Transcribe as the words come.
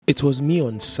It was me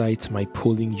on site, my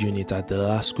polling unit at the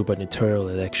last gubernatorial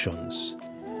elections.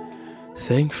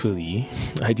 Thankfully,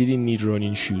 I didn't need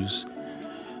running shoes.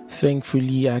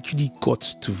 Thankfully, I actually got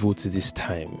to vote this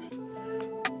time.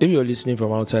 If you're listening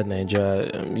from outside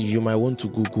Nigeria, you might want to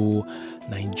Google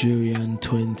Nigerian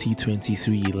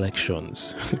 2023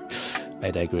 elections.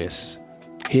 I digress.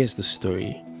 Here's the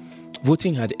story.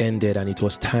 Voting had ended and it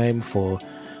was time for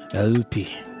LP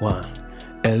 1,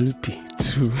 LP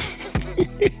 2.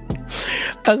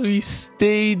 As we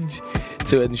stayed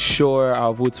to ensure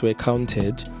our votes were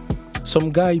counted,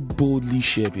 some guy boldly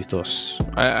shared with us.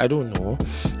 I don't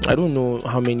know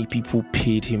how many people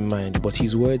paid him mind, but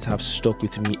his words have stuck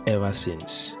with me ever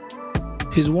since.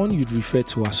 He's one you'd refer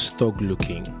to as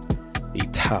thug-looking, a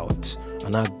tout,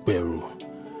 an agbero.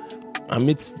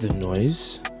 Amidst the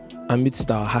noise,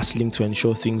 amidst our hassling to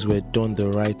ensure things were done the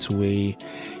right way,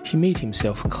 he made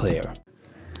himself clear.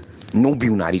 No be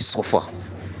una dey suffer.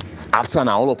 After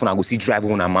now, all of una go see drive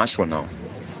on a march for now.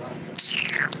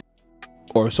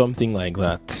 Or something like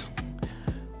that.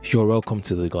 You're welcome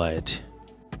to the Glide.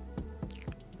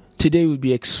 Today we'll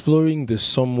be exploring the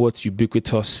somewhat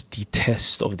ubiquitous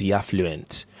detest of the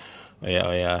affluent.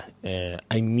 I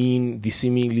mean the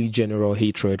seemingly general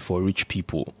hatred for rich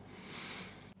people.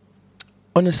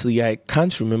 Honestly, I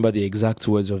can't remember the exact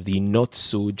words of the not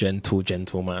so gentle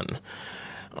gentleman.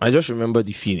 I just remember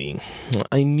the feeling.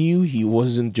 I knew he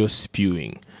wasn't just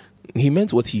spewing. He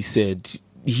meant what he said.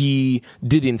 He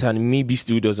didn't, and maybe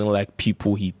still doesn't like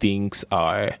people he thinks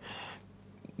are,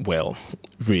 well,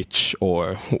 rich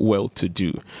or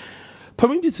well-to-do.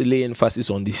 Permit me to lay emphasis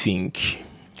on the think,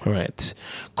 right?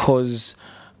 Because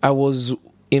I was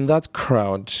in that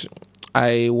crowd.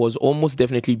 I was almost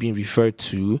definitely being referred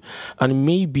to, and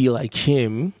maybe like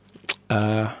him,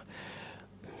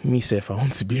 myself, I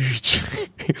want to be rich.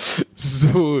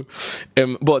 So,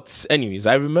 but anyways,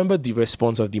 I remember the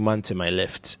response of the man to my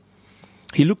left.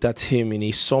 He looked at him in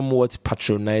a somewhat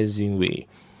patronizing way,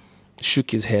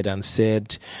 shook his head and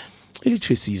said,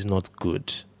 illiteracy is not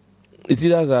good. It's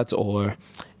either that or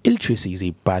illiteracy is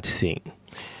a bad thing.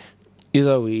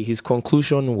 Either way, his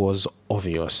conclusion was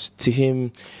obvious. To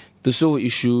him, the sole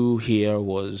issue here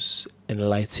was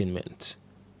enlightenment.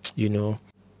 You know,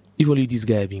 if only this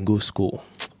guy had been go school.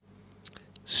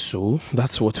 So,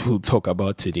 that's what we'll talk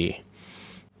about today.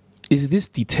 Is this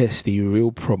detest a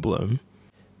real problem?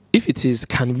 If it is,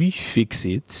 can we fix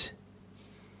it?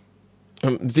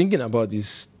 I'm thinking about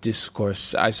this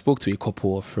discourse. I spoke to a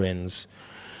couple of friends.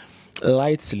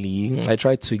 Lightly, I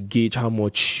tried to gauge how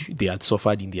much they had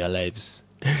suffered in their lives.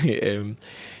 It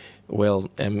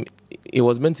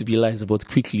was meant to be light, but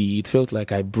quickly it felt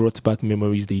like I brought back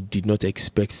memories they did not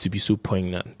expect to be so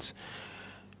poignant.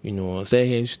 You know,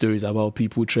 hearing stories about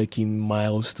people trekking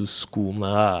miles to school.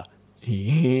 I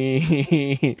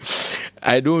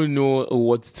don't know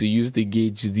what to use to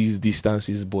gauge these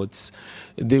distances, but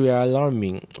they were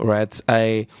alarming, right?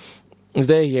 I was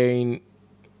there hearing,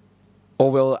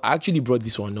 I actually brought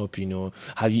this one up,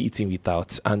 have you eaten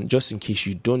without? And just in case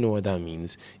you don't know what that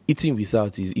means, eating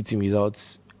without is eating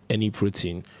without any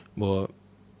protein. But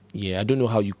yeah, I don't know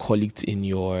how you call it in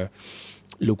your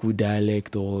local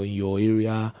dialect or in your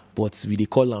area, but we they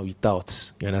call them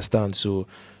without, you understand? So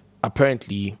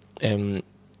apparently, and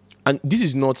this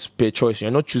is not per choice. You're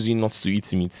not choosing not to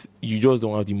eat meat. You just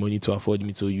don't have the money to afford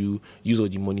meat, so you use all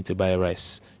the money to buy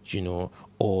rice,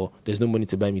 or there's no money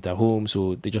to buy meat at home,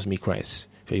 so they just make rice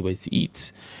for everybody to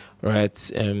eat,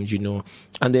 right? And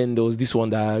then there was this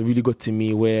one that really got to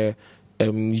me where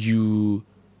you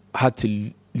had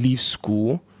to leave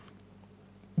school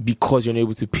because you're not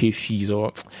able to pay fees,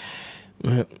 or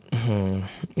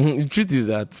the truth is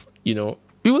that,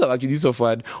 people have actually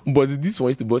suffered, but this one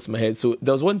used to bust my head. So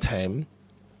there was one time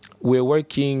me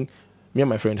and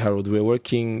my friend Harold, we were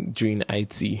working during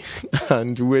IT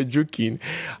and we were joking.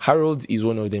 Harold is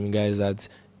one of them guys that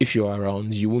if you're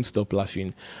around, you won't stop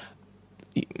laughing.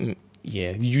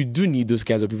 Yeah, you do need those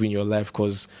kinds of people in your life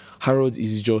because Harold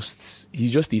is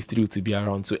he's just a thrill to be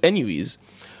around. So anyways,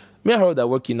 me and Harold are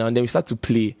working now, and then we start to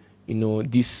play,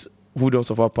 this who don't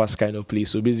suffer past kind of play.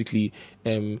 So basically,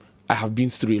 I have been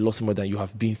through a lot more than you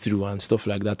have been through and stuff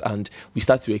like that. And we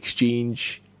start to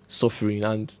exchange suffering,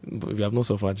 and we have not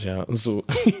suffered. So,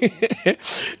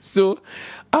 so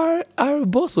our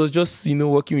boss was just,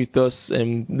 working with us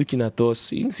and looking at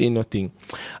us. He didn't say nothing.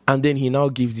 And then he now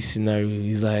gives this scenario.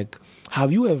 He's like,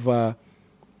 have you ever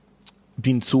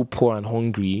been so poor and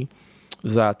hungry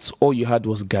that all you had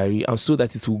was garri, and so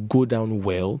that it will go down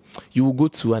well, you will go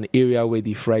to an area where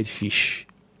they fried fish,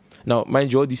 Now,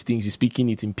 mind you, all these things, he's speaking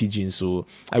it in pidgin, so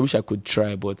I wish I could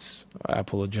try, but I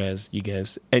apologize, you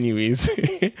guys. Anyways,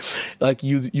 like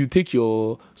you take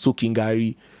your soaking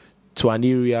gari to an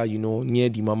area, near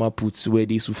the mama puts where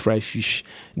they used to fry fish.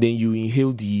 Then you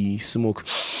inhale the smoke.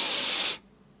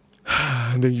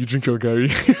 And then you drink your gari.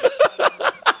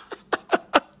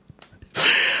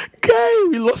 Guy,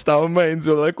 we lost our minds.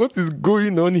 We're like, what is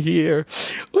going on here?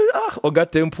 Oga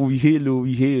Temple, we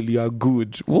hail, you are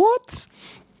good. What?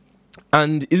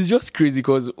 And it's just crazy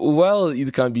because while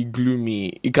it can be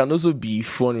gloomy, it can also be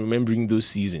fun remembering those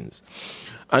seasons.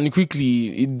 And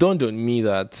quickly, it dawned on me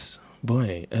that,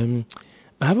 boy, I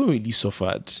haven't really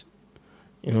suffered.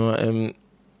 I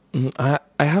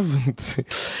haven't.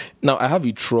 Now, I have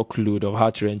a truckload of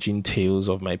heart-wrenching tales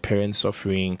of my parents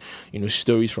suffering,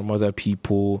 stories from other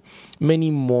people,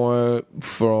 many more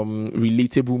from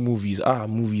relatable movies.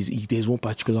 Movies. There's one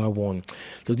particular one.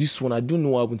 There's this one. I don't know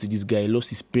what happened to this guy. He lost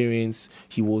his parents.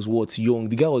 He was young. If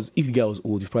the guy was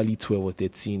old, he was probably 12 or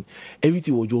 13.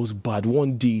 Everything was just bad.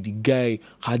 One day, the guy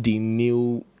had a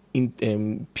nail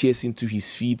pierced into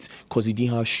his feet because he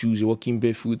didn't have shoes. He was walking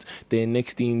barefoot. Then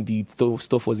next thing, the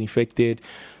stuff was infected.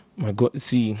 My God,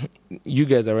 see, you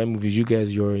guys are writing movies. You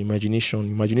guys, your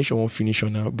imagination won't finish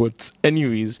on now. But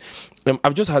anyways,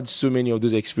 I've just had so many of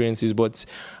those experiences. But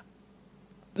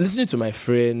listening to my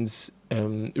friends,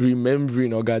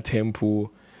 remembering Oga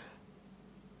Temple,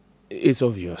 it's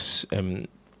obvious.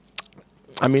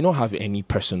 I may not have any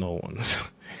personal ones,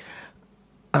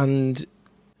 and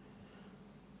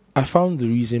I found the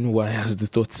reason why as the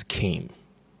thoughts came.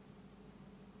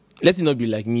 Let it not be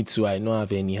like me too. I don't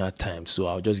have any hard time, so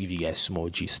I'll just give you guys small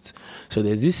gist. So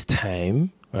there's this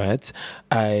time, right?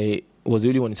 I was the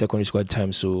only one in secondary school at the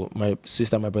time, so my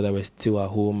sister and my brother were still at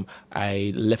home.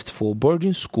 I left for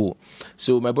boarding school.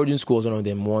 So my boarding school was one of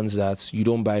them ones that you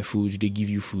don't buy food, they give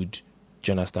you food.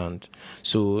 Do you understand?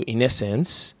 So in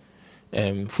essence,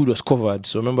 food was covered.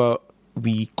 So remember,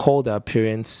 we called our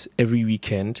parents every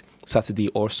weekend, Saturday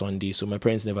or Sunday. So my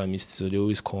parents never missed, so they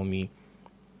always call me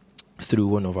through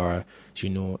one of our,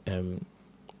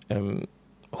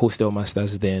 hostel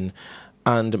masters then.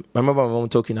 And I remember my mom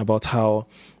talking about how,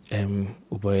 there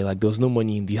was no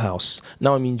money in the house.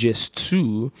 Now I'm in just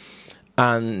 2,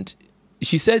 and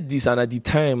she said this, and at the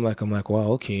time, I'm like, wow,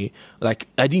 okay. Like,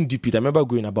 I didn't deep it. I remember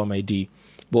going about my day.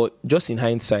 But just in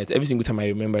hindsight, every single time I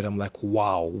remember it, I'm like,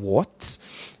 wow, what?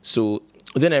 So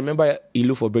then I remember a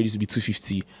loaf of bread used to be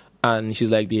 250. And she's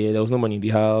like, there was no money in the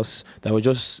house. There was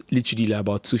just literally like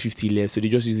about 250 left. So they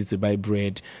just used it to buy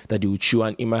bread that they would chew.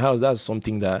 And in my house, that's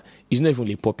something that is not even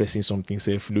a poor person something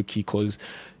self-low-key, because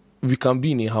we can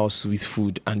be in a house with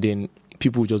food and then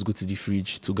people just go to the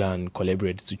fridge to go and collect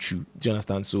bread to chew. Do you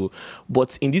understand? So,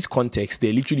 but in this context,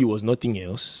 there literally was nothing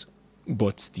else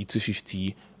but the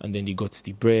 250, and then they got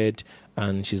the bread.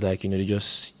 And she's like, they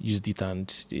just used it and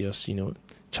they just,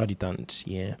 chowed it and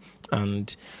yeah.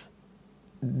 And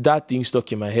that thing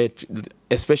stuck in my head,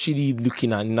 especially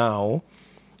looking at now.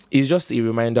 It's just a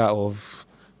reminder of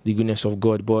the goodness of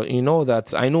God. But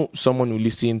that I know someone will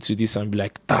listen to this and be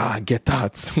like, get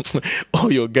that.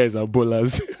 All your guys are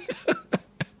ballers.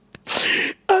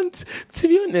 And to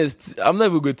be honest, I'm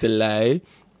never going to lie.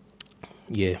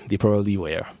 Yeah, they probably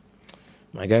were.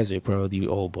 My guys were probably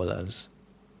all ballers.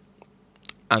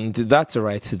 And that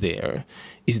right there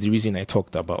is the reason I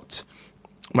talked about.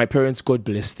 My parents, God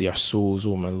bless their souls,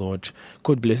 oh my Lord.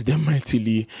 God bless them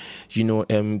mightily.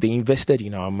 They invested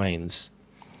in our minds.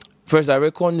 First, I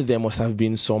reckon there must have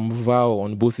been some vow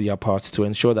on both their parts to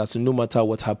ensure that no matter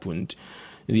what happened,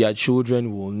 their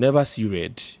children will never see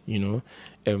red,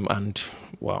 and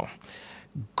wow,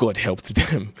 God helped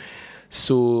them.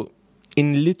 So,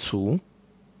 in little,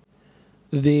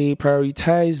 they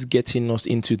prioritized getting us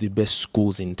into the best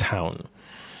schools in town.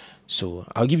 So,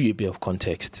 I'll give you a bit of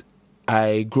context.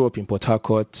 I grew up in Port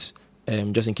Harcourt.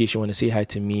 Just in case you want to say hi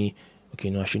to me. Okay,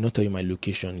 no, I should not tell you my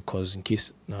location because in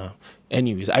case...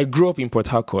 Anyways, I grew up in Port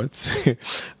Harcourt,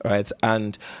 right?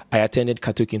 And I attended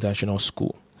Catholic International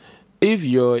School. If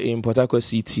you're in Port Harcourt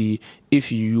City,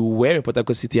 if you were in Port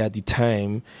Harcourt City at the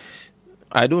time,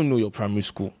 I don't know your primary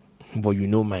school, but you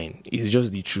know mine. It's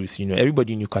just the truth.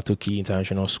 Everybody knew Catholic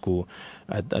International School.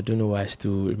 I don't know why I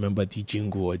still remember the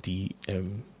jingle or the...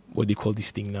 what they call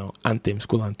this thing now, anthem,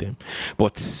 school anthem.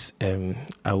 But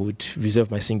I would reserve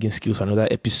my singing skills for another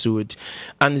episode.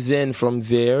 And then from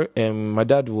there, my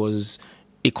dad was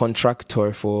a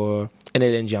contractor for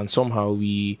NLNG, and somehow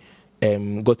we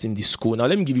got in this school. Now,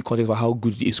 let me give you context for how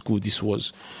good a school this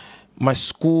was. My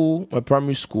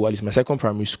primary school, at least my second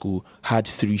primary school, had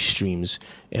 3 streams.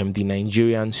 The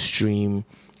Nigerian stream,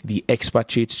 the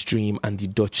expatriate stream, and the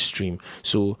Dutch stream.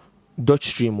 So Dutch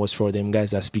stream was for them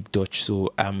guys that speak Dutch.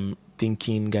 So I'm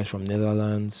thinking guys from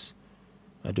Netherlands.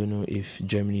 I don't know if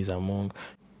Germany is among.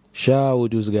 All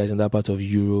those guys in that part of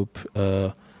Europe.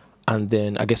 And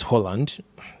then I guess Holland.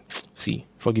 See,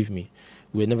 forgive me.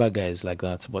 We're never guys like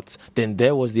that. But then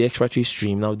there was the expatriate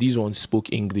stream. Now these ones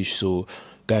spoke English. So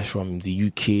guys from the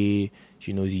UK,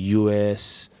 the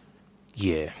US.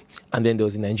 Yeah. And then there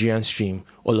was the Nigerian stream.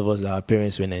 All of us, our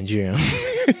parents were Nigerian.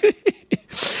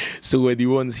 So we're the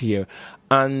ones here.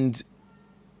 And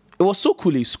it was so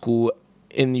cool in school.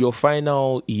 In your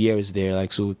final years there,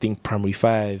 like, so think primary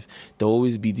 5, there'll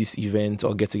always be this event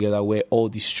or get together where all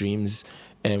the streams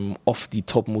of the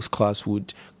topmost class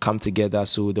would come together.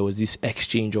 So there was this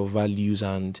exchange of values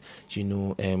and,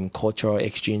 cultural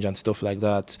exchange and stuff like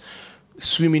that.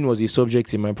 Swimming was a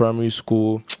subject in my primary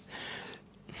school.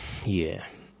 Yeah.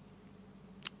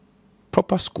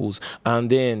 Proper schools. And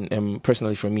then,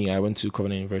 personally for me, I went to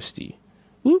Covenant University.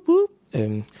 Whoop, whoop.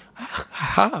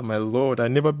 My Lord, I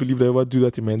never believed I would do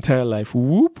that in my entire life.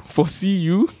 Whoop, foresee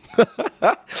you.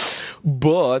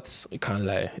 But I can't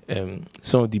lie,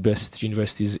 some of the best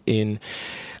universities in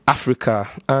Africa.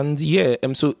 And yeah,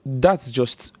 so that's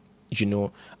just,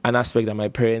 an aspect that my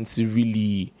parents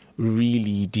really,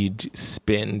 really did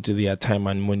spend their time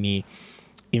and money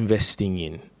investing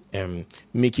in,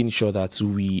 making sure that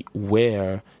we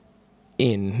were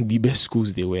in the best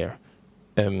schools they were.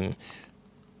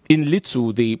 In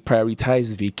little, they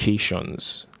prioritize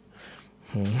vacations.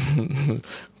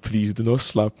 Please do not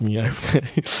slap me. I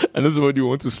know somebody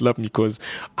wants to slap me because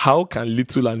how can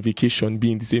little and vacation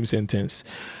be in the same sentence?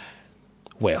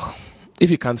 Well,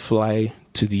 if you can't fly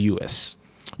to the US,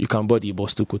 you can board a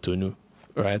bus to Cotonou,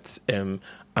 right?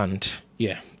 And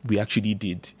yeah, we actually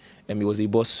did. It was a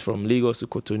bus from Lagos to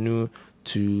Cotonou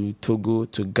to Togo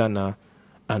to Ghana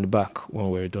and back when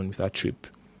we were done with our trip.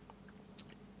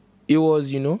 It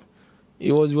was,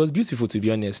 it was beautiful, to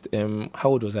be honest. How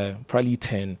old was I? Probably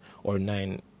 10 or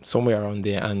 9, somewhere around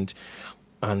there. And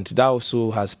that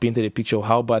also has painted a picture of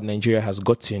how bad Nigeria has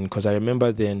gotten. Because I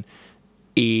remember then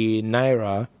a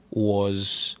Naira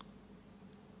was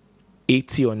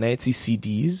 80 or 90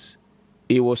 CDs.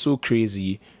 It was so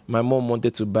crazy. My mom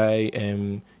wanted to buy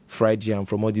fried jam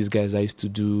from all these guys that used to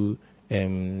do,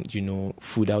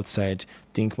 food outside.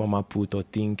 Think Mama Put or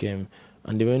think...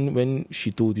 and then when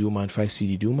she told the woman 5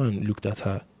 CD, the woman looked at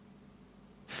her.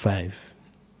 5?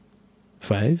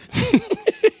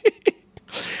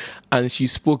 And she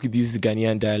spoke this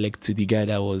Ghanaian dialect to the guy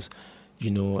that was,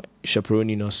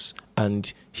 chaperoning us.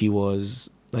 And he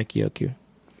was like, yeah, okay.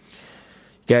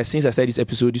 Guys, since I started this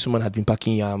episode, this woman had been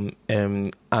packing yam.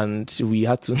 And we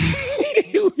had to...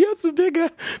 we had to beg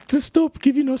her to stop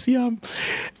giving us yam.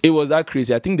 It was that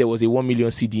crazy. I think there was a 1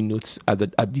 million CD note at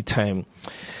the time.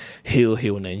 Hail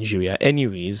Nigeria.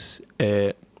 Anyways,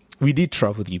 we did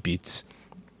travel a bit.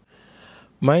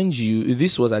 Mind you,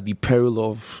 this was at the peril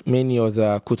of many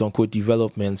other quote-unquote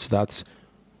developments that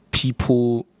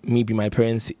people, maybe my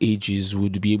parents' ages,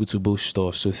 would be able to boast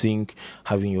of. So think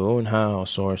having your own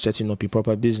house or setting up a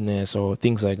proper business or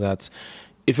things like that.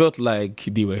 It felt like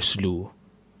they were slow,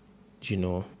 It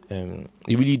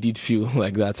really did feel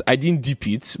like that. I didn't deep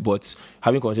it, but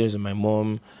having conversations with my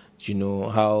mom,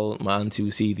 how my auntie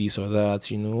will say this or that,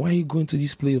 why are you going to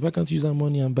this place? Why can't you use that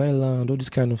money and buy land? All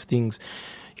these kind of things,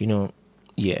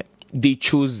 yeah. They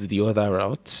chose the other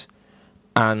route.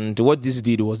 And what this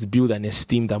did was build an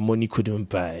esteem that money couldn't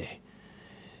buy.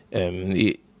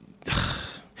 I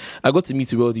got to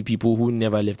meet wealthy people who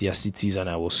never left their cities and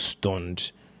I was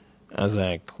stunned. I was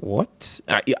like, what?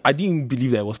 I didn't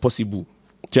believe that it was possible.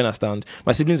 Do you understand?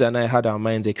 My siblings and I had our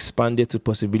minds expanded to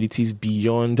possibilities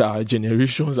beyond our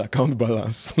generation's account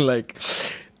balance. Like,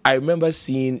 I remember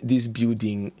seeing this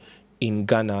building in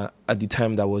Ghana at the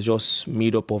time that was just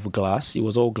made up of glass. It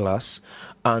was all glass.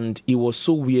 And it was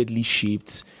so weirdly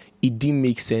shaped. It didn't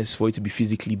make sense for it to be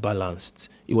physically balanced.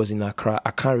 It was in Accra.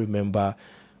 I can't remember.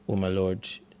 Oh, my Lord.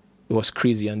 It was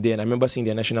crazy. And then I remember seeing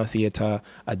the National Theatre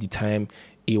at the time.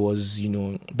 It was,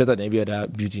 better than every other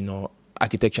building or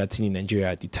architecture thing in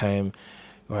Nigeria at the time,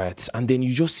 right? And then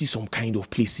you just see some kind of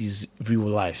places, real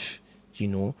life,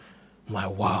 I'm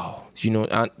like, wow,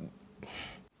 and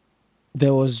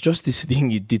there was just this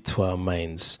thing it did to our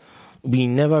minds. We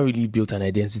never really built an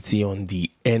identity on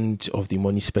the end of the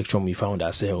money spectrum we found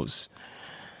ourselves.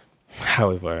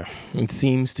 However, it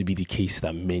seems to be the case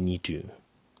that many do.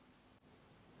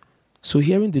 So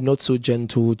hearing the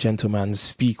not-so-gentle gentleman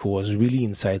speak was really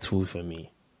insightful for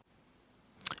me.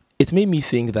 It made me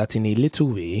think that in a little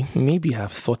way, maybe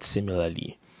I've thought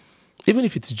similarly. Even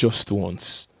if it's just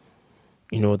once.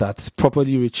 That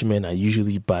properly rich men are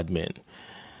usually bad men.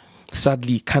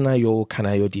 Sadly,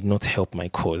 Kanayo did not help my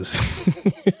cause.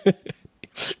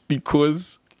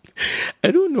 Because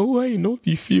I don't know why in all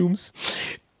the films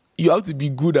you have to be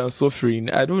good and suffering.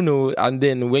 I don't know. And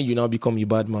then when you now become a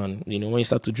bad man, when you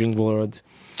start to drink blood,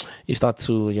 you start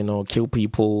to, kill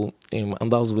people, and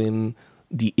that's when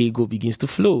the ego begins to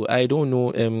flow. I don't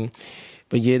know.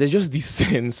 But yeah, there's just this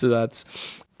sense that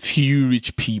few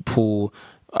rich people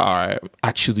are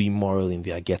actually moral in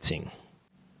their getting.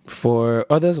 For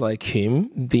others like him,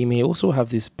 they may also have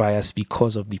this bias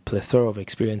because of the plethora of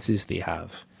experiences they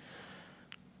have.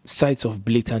 Sites of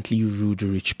blatantly rude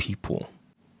rich people.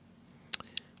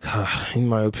 In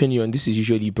my opinion, this is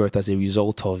usually birthed as a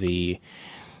result of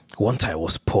once I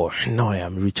was poor, now I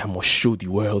am rich, I must show the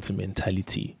world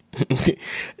mentality. I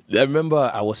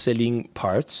remember I was selling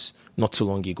parts not too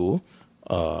long ago,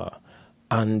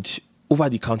 and over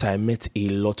the counter I met a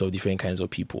lot of different kinds of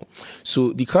people.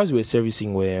 So the cars we were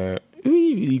servicing were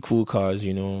really, really cool cars,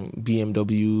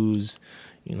 BMWs,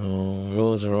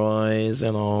 Rolls Royce,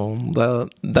 and all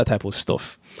that type of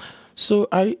stuff. So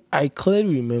I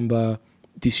clearly remember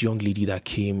this young lady that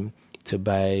came to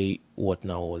buy, what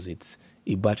now was it?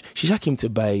 A batch. She just came to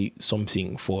buy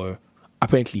something for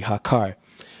apparently her car.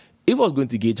 If I was going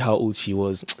to gauge how old she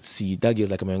was, see, that girl's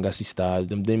like my younger sister.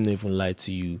 Them not even lie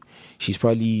to you. She's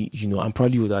probably, I'm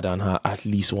probably older than her at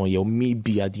least 1 year,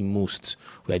 maybe at the most.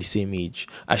 We're the same age.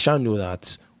 I shall know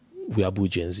that we are both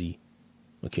Gen Z.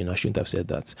 Okay, no, I shouldn't have said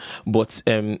that. But,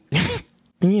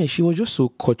 yeah, she was just so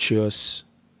courteous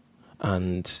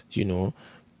and,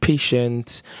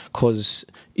 patient, because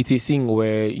it's a thing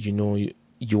where,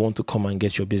 you want to come and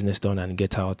get your business done and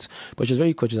get out. But she was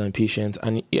very courteous and patient.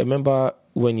 And I remember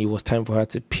when it was time for her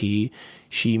to pay,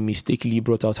 she mistakenly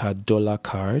brought out her dollar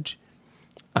card.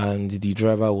 And the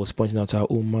driver was pointing out to her,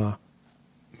 oh,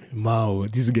 Ma,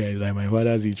 this guy is like my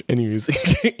father's age. Anyways,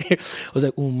 I was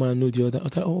like, oh, man, no, the other. I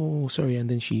was like, oh, sorry. And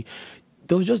then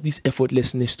there was just this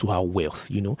effortlessness to her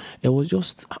wealth, It was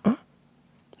just,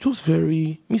 it was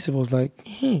very, I was like,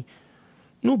 hey.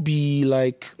 No, be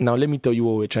like, now let me tell you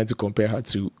what we're trying to compare her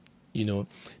to. There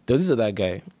was this other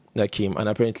guy that came, and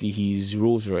apparently his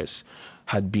Rolls Royce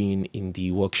had been in the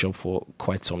workshop for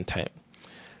quite some time.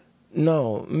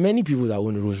 Now, many people that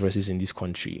own Rolls Royces in this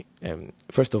country,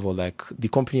 first of all, like the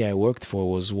company I worked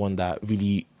for was one that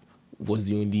really was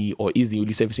the only, or is the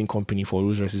only servicing company for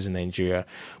Rolls Royces in Nigeria.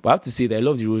 But I have to say that a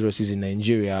lot of the Rolls Royces in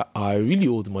Nigeria are really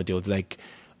old models. Like,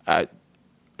 I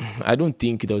don't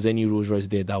think there was any Rolls Royce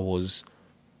there that was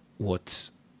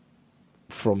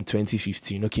from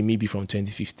 2015, okay, maybe from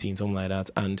 2015, something like that.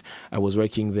 And I was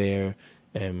working there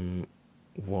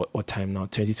what time now,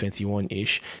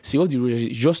 2021-ish. See, all the Rolls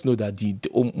Royces, just know that the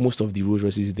most of the Rolls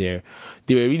Royces there,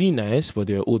 they were really nice, but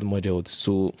they were old models.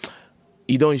 So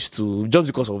you don't used to, just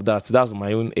because of that, that's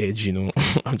my own edge,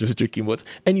 I'm just joking. But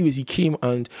anyways, he came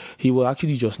and he was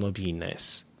actually just not being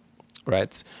nice,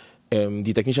 right?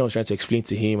 The technician was trying to explain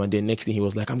to him, and then next thing he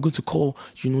was like, I'm going to call,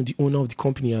 the owner of the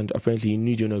company. And apparently he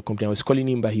knew the owner of the company. I was calling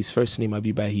him by his first name, I'll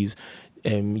be by his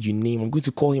name. I'm going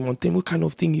to call him and tell him what kind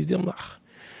of thing is there. I'm like,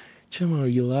 Chema,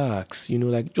 relax,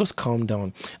 just calm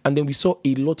down. And then we saw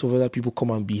a lot of other people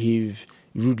come and behave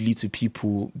rudely to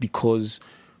people, because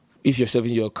if you're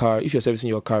servicing your car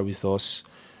with us,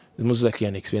 it's most likely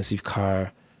an expensive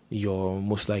car. You're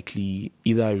most likely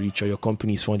either rich, or your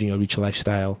company is funding a rich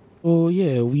lifestyle. Oh,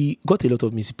 yeah, we got a lot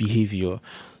of misbehavior.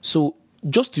 So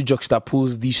just to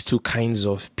juxtapose these two kinds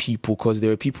of people, because there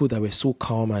were people that were so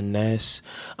calm and nice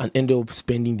and ended up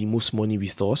spending the most money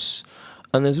with us.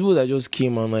 And there's people that just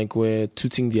came and were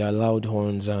tooting their loud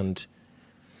horns and,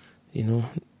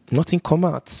 nothing come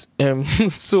out.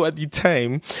 So at the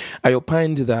time, I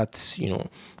opined that,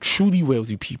 truly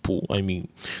wealthy people,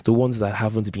 the ones that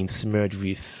haven't been smeared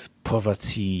with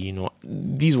poverty,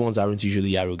 these ones aren't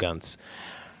usually arrogant.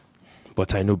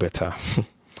 But I know better.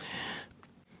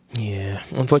 Yeah,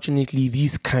 unfortunately,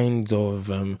 these kinds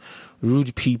of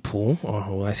rude people,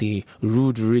 or I say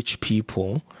rude rich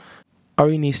people, are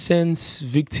in a sense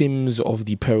victims of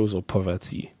the perils of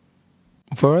poverty.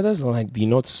 For others, like the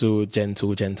not so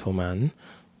gentle gentleman,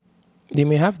 they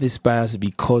may have this bias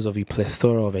because of a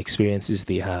plethora of experiences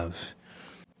they have.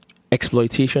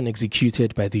 Exploitation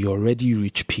executed by the already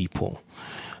rich people,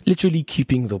 literally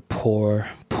keeping the poor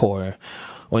poor.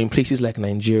 Or in places like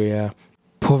Nigeria,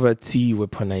 poverty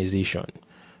weaponization.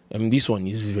 This one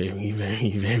is very,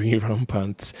 very, very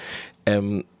rampant.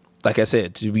 Like I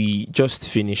said, we just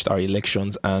finished our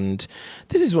elections, and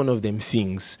this is one of them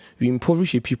things. We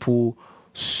impoverish a people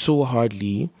so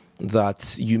hardly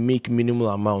that you make minimal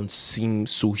amounts seem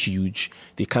so huge,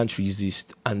 they can't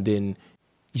resist, and then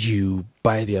you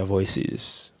buy their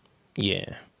voices.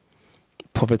 Yeah.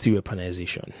 poverty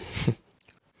weaponization.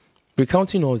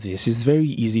 Recounting all this, it's very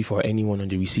easy for anyone on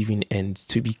the receiving end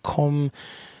to become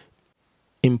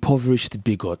impoverished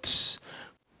bigots.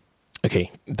 Okay,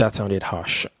 that sounded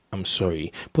harsh. I'm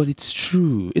sorry. But it's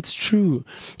true. It's true.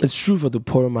 It's true for the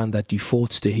poor man that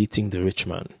defaults to hating the rich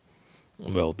man.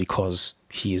 Well, because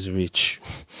he is rich.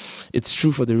 It's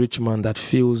true for the rich man that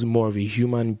feels more of a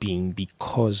human being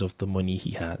because of the money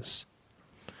he has.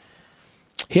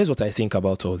 Here's what I think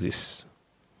about all this.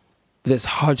 There's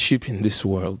hardship in this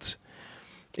world.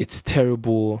 It's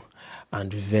terrible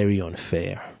and very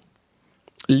unfair.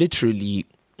 Literally,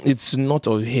 it's not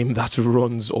of him that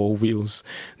runs or wills.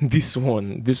 This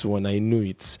one, I know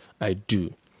it. I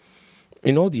do.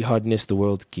 In all the hardness the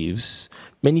world gives,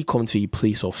 many come to a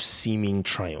place of seeming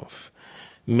triumph.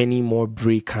 Many more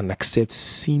break and accept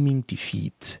seeming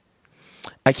defeat.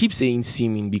 I keep saying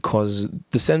seeming because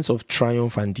the sense of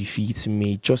triumph and defeat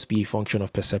may just be a function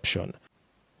of perception.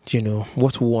 You know,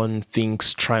 what one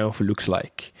thinks triumph looks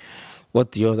like,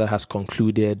 what the other has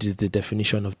concluded the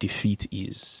definition of defeat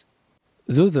is.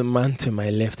 Though the man to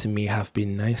my left may have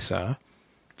been nicer,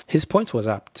 his point was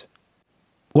apt.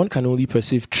 One can only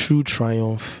perceive true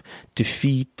triumph,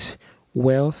 defeat,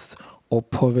 wealth, or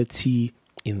poverty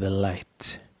in the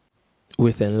light,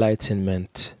 with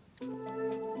enlightenment.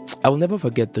 I will never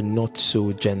forget the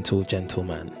not-so-gentle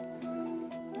gentleman.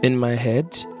 In my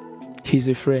head, he's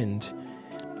a friend.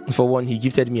 For one, he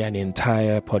gifted me an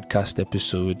entire podcast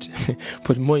episode,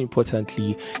 but more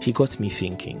importantly, he got me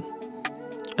thinking.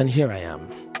 And here I am,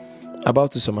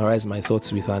 about to summarize my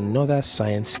thoughts with another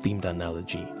science-themed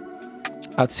analogy.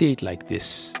 I'd say it like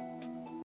this.